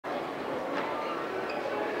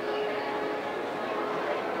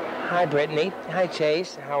Hi, Brittany. Hi,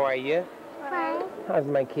 Chase. How are you? Fine. How's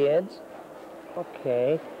my kids?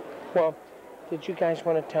 Okay. Well, did you guys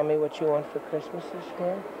want to tell me what you want for Christmas this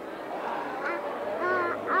year? I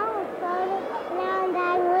was going around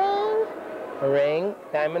that ring. A ring?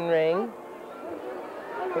 Diamond ring?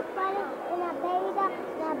 And I put it in a baby doll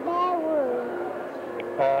in a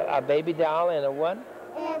bedroom. A baby doll in a what?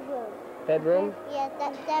 Bedroom. Bedroom? Yes,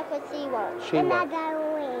 that's what she wants. She and wants. And a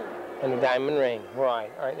diamond ring. And a diamond ring. Right.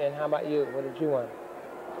 All right. And how about you? What did you want?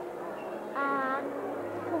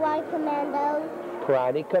 Karate Commandos.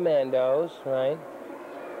 Karate Commandos, right?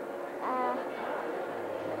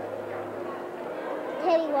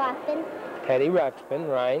 Teddy Ruxpin. Teddy Ruxpin,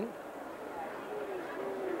 right?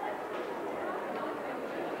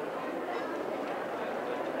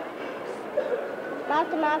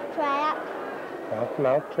 Mouth-to-mouth trap.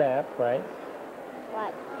 Mouth-to-mouth trap, right?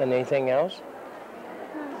 What? And anything else?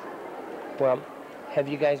 Well, have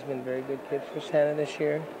you guys been very good kids for Santa this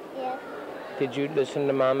year? Yes. Did you listen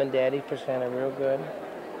to Mom and Daddy for Santa real good?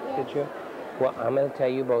 Yes. Did you? Well, I'm going to tell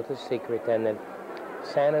you both a secret then, that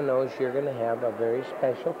Santa knows you're going to have a very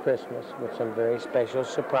special Christmas with some very special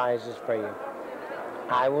surprises for you.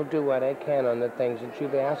 I will do what I can on the things that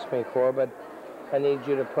you've asked me for, but I need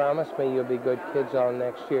you to promise me you'll be good kids all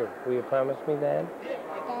next year. Will you promise me that? Yes.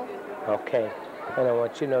 Okay. And I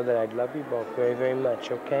want you to know that I love you both very, very much,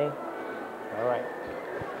 okay? All right.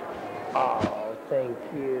 Oh, thank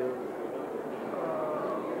you.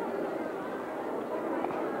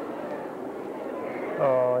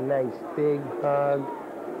 Oh, nice big hug.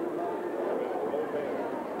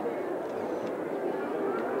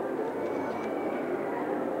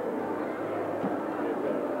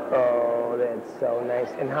 Oh, that's so nice.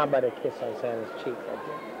 And how about a kiss on Santa's cheek?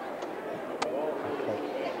 Okay.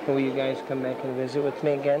 Will you guys come back and visit with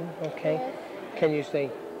me again? Okay. Yes. Can you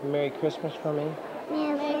say Merry Christmas for me?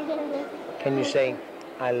 Yeah, Merry Christmas. Can you say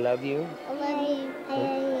I love you? I love you. I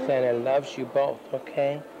love you. Santa loves you both,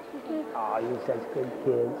 okay? Mhm. Oh, you're such good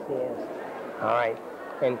kids, yes. All right.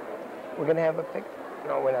 And we're going to have a picture.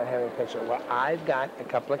 No, we're not having a picture. Well, I've got a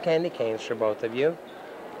couple of candy canes for both of you.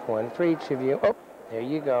 One for each of you. Oh, there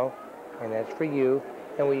you go. And that's for you.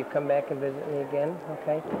 And will you come back and visit me again,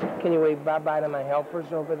 okay? Can you wave bye-bye to my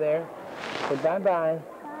helpers over there? Say bye-bye. Bye.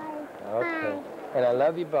 Okay. Bye. And I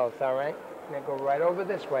love you both, all right? Now go right over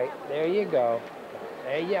this way. There you go.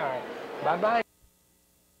 There you are. Bye-bye.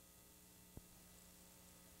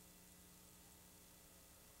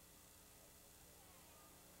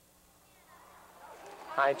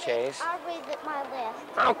 Hi, Chase. I'll read my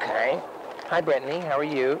list. Okay. Hi, Brittany. How are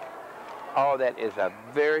you? Oh, that is a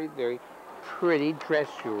very, very pretty dress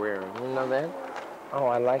you're wearing. You know that? Oh,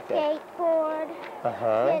 I like that. Skateboard.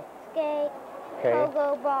 Uh-huh. Kid skate. Okay.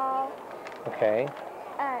 Pogo ball. Okay.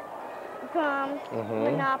 Drums. Mhm.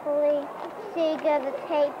 Monopoly. Sega the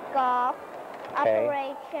tape golf. Okay.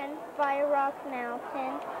 Operation. Fire Rock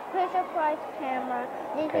Mountain. Fisher Price camera.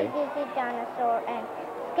 Okay. Dizzy dinosaur and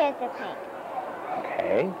Sketcher paint.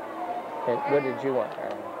 Okay. And what did you want?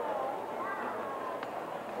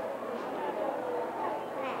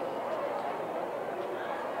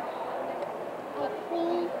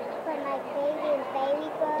 For my baby and baby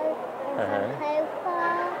clothes and some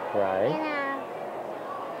cocoa Right. and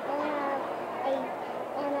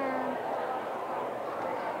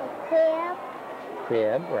a crib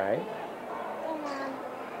Crib, right.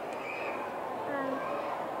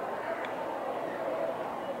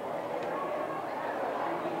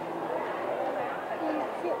 and a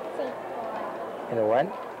sit board. And a what?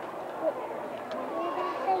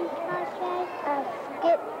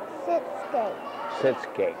 Sit skate. Sit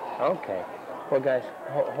skate. Okay. Well, guys,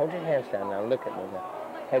 hold your hands down now. Look at me now.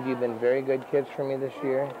 Have you been very good kids for me this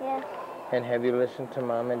year? Yes. And have you listened to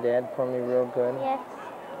Mom and Dad for me real good? Yes.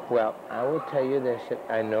 Well, I will tell you this, that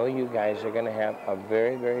I know you guys are going to have a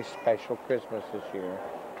very, very special Christmas this year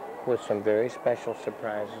with some very special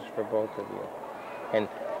surprises for both of you. And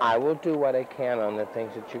I will do what I can on the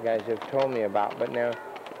things that you guys have told me about, but now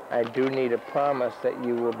I do need a promise that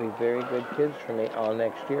you will be very good kids for me all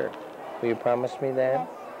next year. Will you promise me that? Yes.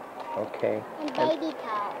 Okay. And baby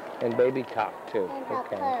talk. And baby talk, too. And her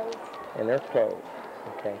Okay. clothes. And their clothes.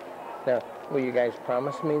 Okay. Now, will you guys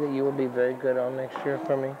promise me that you will be very good all next year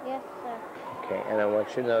for me? Yes, sir. Okay, and I want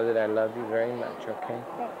you to know that I love you very much, okay?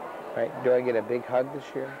 Yes. Right, do I get a big hug this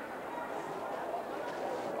year?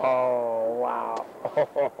 Oh, wow.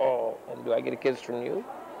 And do I get a kiss from you?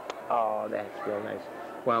 Oh, that's real nice.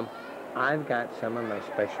 Well, I've got some of my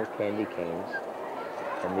special candy canes,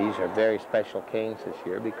 and these are very special canes this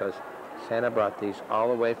year because Santa brought these all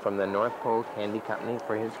the way from the North Pole Candy Company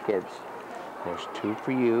for his kids. There's 2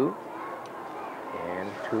 for you, and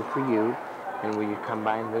 2 for you. And will you come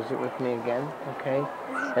by and visit with me again, okay?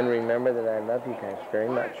 And remember that I love you guys very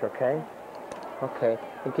much, okay? Okay.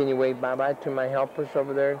 And can you wave bye-bye to my helpers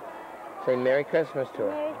over there? Say Merry Christmas to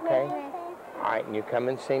her, okay? All right, and you come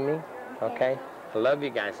and see me, okay? I love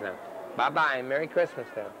you guys now. Bye-bye. Merry Christmas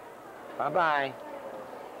to them. Bye-bye.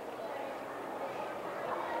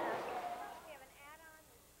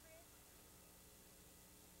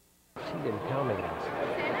 She didn't tell me this.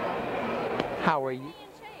 How are you?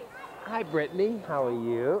 Hi, Brittany. How are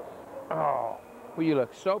you? Oh, well, you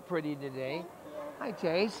look so pretty today. Hi,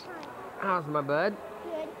 Chase. How's my bud?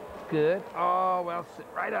 Good. Good. Oh, well, sit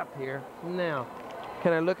right up here. Now,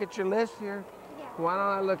 can I look at your list here? Yeah. Why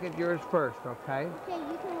don't I look at yours first, okay? Okay,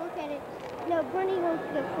 you can look at it. No, Brittany wants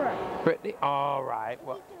to go first. Brittany, all right.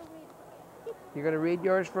 Well, You can read. you're going to read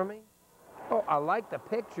yours for me? Oh, I like the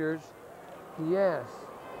pictures. Yes.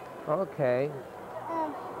 Okay.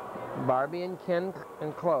 Barbie and Ken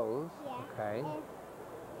and clothes. Yeah. Okay. And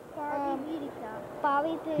Barbie beauty shop.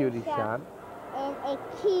 Barbie Beauty shop. And a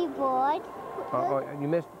keyboard. Oh, you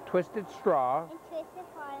missed Twisted Straw. And twisted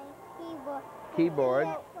heart and keyboard. Keyboard.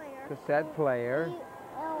 Cassette player. Cassette player.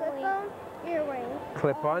 Clip-on earrings.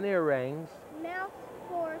 Clip-on earrings. Mouse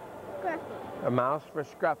for Scruffy. A mouse for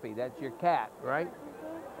Scruffy. That's your cat, right?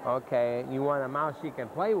 Okay. You want a mouse you can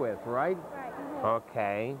play with, right? Right.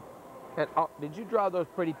 Okay. And oh, did you draw those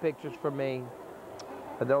pretty pictures for me?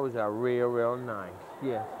 Those are real, real nice.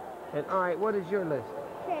 Yes. And all right, what is your list?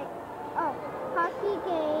 Okay. Oh, hockey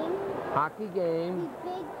game. Hockey game. The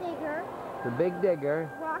Big Digger. The Big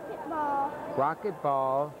Digger. Rocket ball. Rocket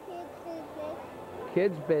ball. Kids business.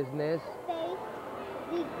 Kids business. Space.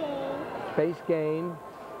 The game. Space game.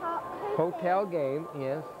 Hotel game.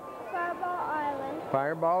 Yes. Fireball Island.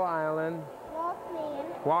 Fireball Island. Walkman.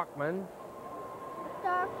 Walkman.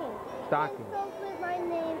 Stocking. Stocking. Pencils with my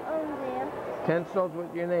name on them. Pencils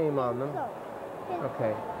with your name on them. Pencil.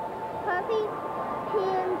 Okay. Puppy.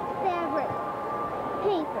 Pins. Fabric.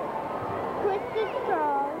 Paper. Twisted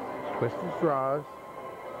straws. Twisted straws.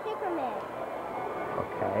 Sticker man.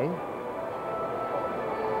 Okay.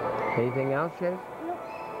 Anything else, Chase? Nope.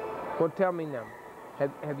 Well, tell me now.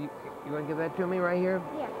 Have you want to give that to me right here?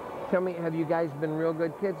 Yeah. Tell me, have you guys been real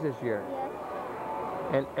good kids this year? Yes.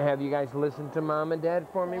 And have you guys listened to Mom and Dad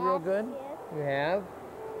for me real good? Yes. You have?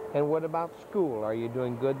 And what about school? Are you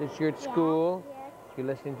doing good this year at school? Yes. You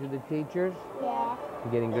listening to the teachers? Yes.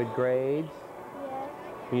 You getting good grades? Yes.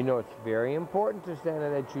 You know it's very important to Santa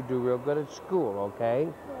that you do real good at school, okay?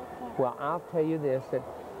 Yes. Well, I'll tell you this, that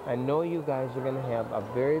I know you guys are going to have a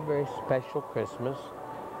very, very special Christmas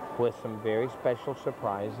with some very special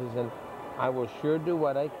surprises, and I will sure do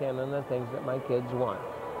what I can on the things that my kids want.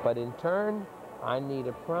 But in turn, I need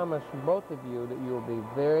a promise from both of you that you will be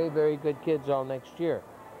very, very good kids all next year.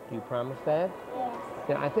 Do you promise that? Yes.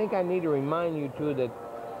 Now, I think I need to remind you, too, that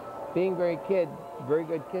being very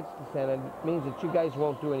good kids to Santa means that you guys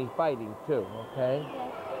won't do any fighting, too, okay?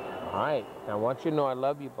 Yes. All right. Now, I want you to know I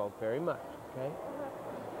love you both very much, okay?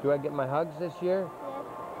 Do I get my hugs this year? Yes.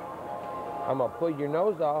 I'm going to pull your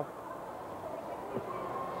nose off.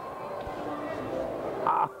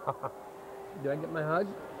 Do I get my hug?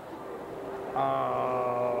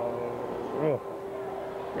 Oh.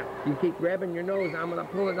 Now, you keep grabbing your nose, I'm going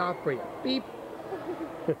to pull it off for you. Beep.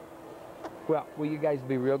 Well, will you guys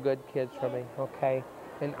be real good kids for me, okay?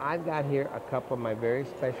 And I've got here a couple of my very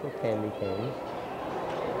special candy canes.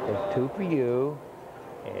 There's 2 for you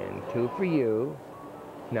and 2 for you.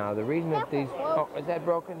 Now, the reason that these... Oh, is that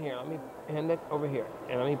broken? Here, let me hand it over here.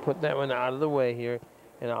 And let me put that one out of the way here,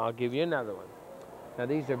 and I'll give you another one. Now,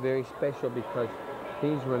 these are very special because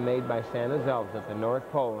these were made by Santa's elves at the North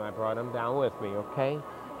Pole, and I brought them down with me, okay?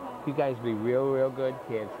 You guys be real, real good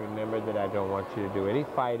kids. Remember that I don't want you to do any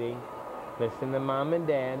fighting. Listen to Mom and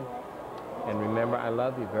Dad. And remember, I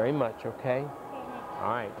love you very much, okay? All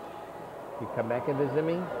right. You come back and visit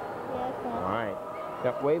me? Yes. All right.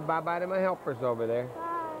 Now, wave bye-bye to my helpers over there.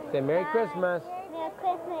 Bye. Say Merry Christmas. Merry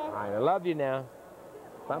Christmas. All right, I love you now.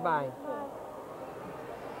 Bye-bye.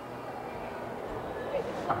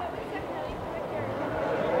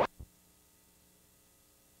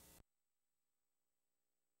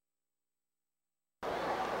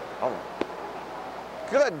 Oh,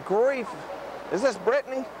 good grief. Is this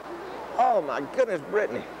Brittany? Oh, my goodness,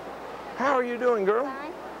 Brittany. How are you doing, girl?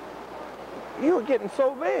 Fine. You are getting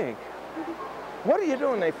so big. What are you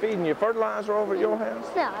doing? They feeding you fertilizer over at your house?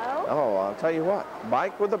 No. Oh, I'll tell you what.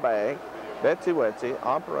 Bike with a bag, Betsy Wetsy,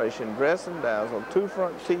 Operation Dress and Dazzle, 2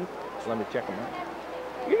 front teeth. Let me check them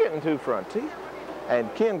out. You're getting 2 front teeth.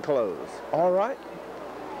 And Ken clothes. All right.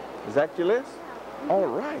 Is that your list? All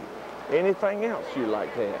right. Anything else you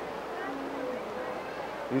like to have?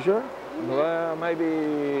 You sure? Well,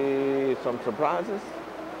 maybe some surprises?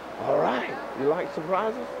 All right. You like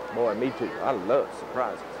surprises? Boy, me too. I love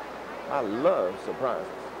surprises. I love surprises.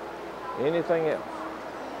 Anything else?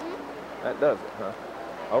 That does it, huh?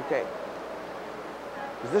 Okay.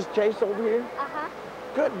 Is this Chase over here? Uh-huh.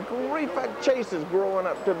 Good grief, that Chase is growing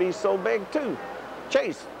up to be so big too.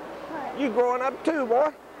 Chase, you growing up too,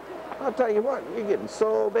 boy. I'll tell you what, you're getting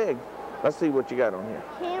so big. Let's see what you got on here.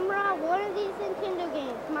 Camera, one of these Nintendo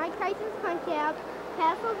games. Mike Tyson's Punch-Out,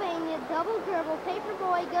 Castlevania, Double Dribble,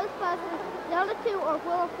 Paperboy, Ghostbusters, Zelda 2, or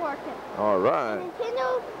Wheel of Fortune. All A right.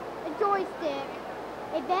 Nintendo joystick,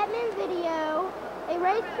 a Batman video, a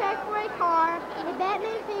racetrack for a car, a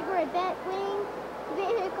Batman figure, a Batwing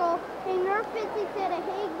vehicle, a Nerf fencing set, a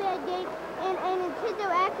Higgbed game, and a Nintendo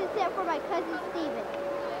action set for my cousin Steven.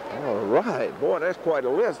 All right. Boy, that's quite a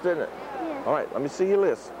list, isn't it? Yeah. All right, let me see your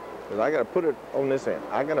list. Because I got to put it on this end.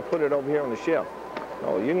 I got to put it over here on the shelf.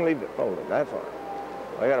 No, you can leave it folded. That's all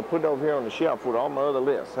right. I got to put it over here on the shelf with all my other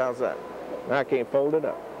lists. How's that? Now I can't fold it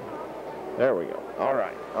up. There we go. All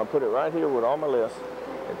right. I'll put it right here with all my lists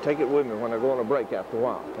and take it with me when I go on a break after a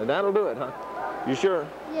while. And that'll do it, huh? You sure?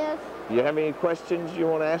 Yes. Do you have any questions you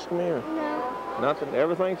want to ask me? Or No. nothing?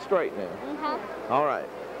 Everything's straight now. Uh-huh. All right.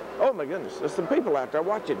 Oh, my goodness. There's some people out there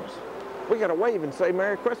watching us. We got to wave and say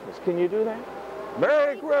Merry Christmas. Can you do that?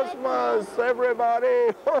 Merry Christmas,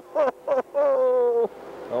 everybody! Ho, ho, ho, ho.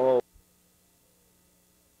 Oh.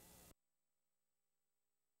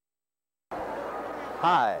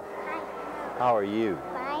 Hi. How are you?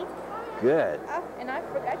 Fine. Good. Oh, and I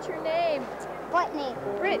forgot your name. Whitney.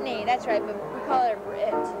 Brittany, that's right, but we call her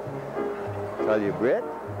Britt. Call you Britt?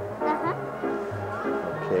 Uh-huh.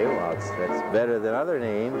 Okay, well, that's better than other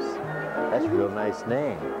names. That's a real nice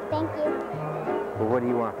name. Thank you. Well, what do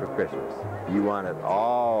you want for Christmas? You want it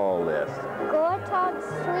all list. Goldtop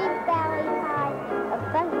Sweet Valley Pie,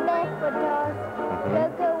 a bunk bed for dogs,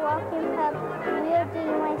 Go-Go walking pup, Wheel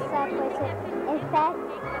DUI cyclist,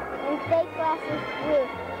 and fake glasses roof,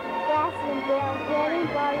 glass and barrel, building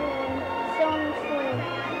body room, sewing machine,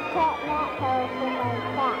 cat nap pillow for my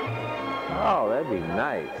cat. Oh, that'd be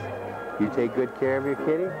nice. You take good care of your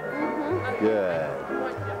kitty? Mm-hmm. Good.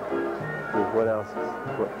 Well, what else?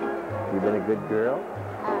 You been a good girl?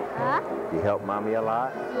 Uh-huh. You help Mommy a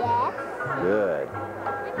lot? Yes. Good.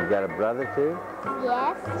 You got a brother too?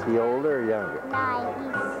 Yes. Is he older or younger? 9.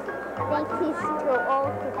 I think he's too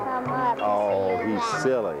old to come up. Oh, So you're he's back.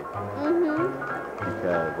 silly. Mm-hmm.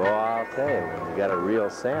 Because, well, I'll tell you, when you got a real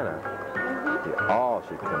Santa, you all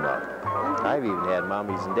should come up. I've even had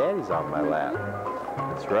mommies and daddies on my lap.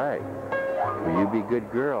 That's right. Well, you be a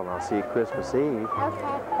good girl, and I'll see you Christmas Eve.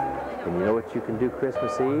 Okay. And you know what you can do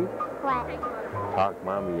Christmas Eve? What? Talk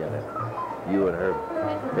Mommy into you and her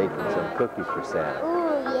making some cookies for Santa.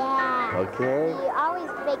 Ooh, yeah. Okay? You always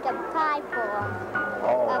bake a pie for him.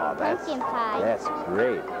 Oh, A pumpkin pie. That's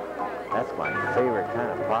great. That's my favorite kind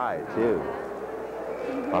of pie, too.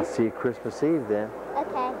 I'll see you Christmas Eve then.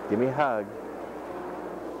 Okay. Give me a hug.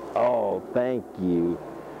 Oh, thank you.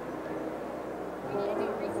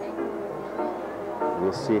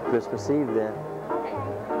 We'll see you Christmas Eve then.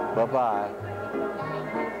 Okay. Bye-bye.